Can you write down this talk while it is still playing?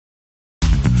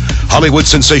Hollywood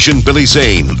sensation Billy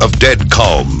Zane of Dead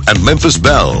Calm and Memphis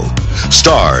Belle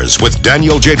stars with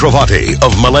Daniel J. Travanti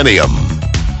of Millennium.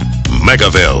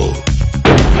 Megaville.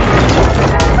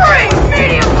 Hurry!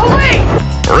 Medium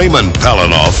police! Raymond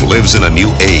Palinoff lives in a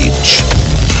new age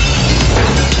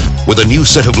with a new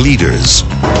set of leaders.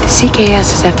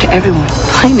 CKS is after everyone.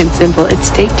 Plain and simple, it's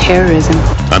state terrorism.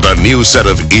 And a new set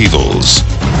of evils.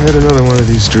 I had another one of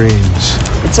these dreams.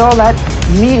 It's all that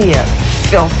media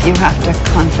filth you have to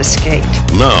confiscate.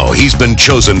 Now he's been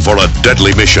chosen for a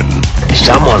deadly mission.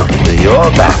 Someone with your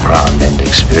background and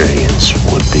experience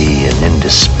would be an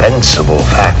indispensable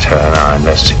factor in our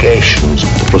investigations.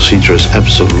 The procedure is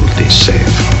absolutely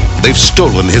safe. They've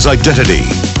stolen his identity.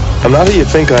 I'm not who you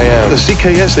think I am. The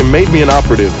CKS, they made me an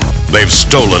operative. They've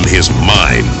stolen his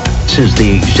mind. This is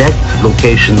the exact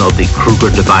location of the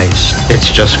Kruger device. Let's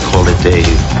just call it a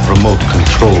remote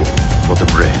control for the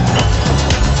brain.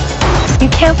 You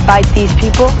can't fight these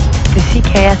people. The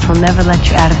CKS will never let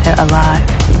you out of there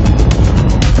alive.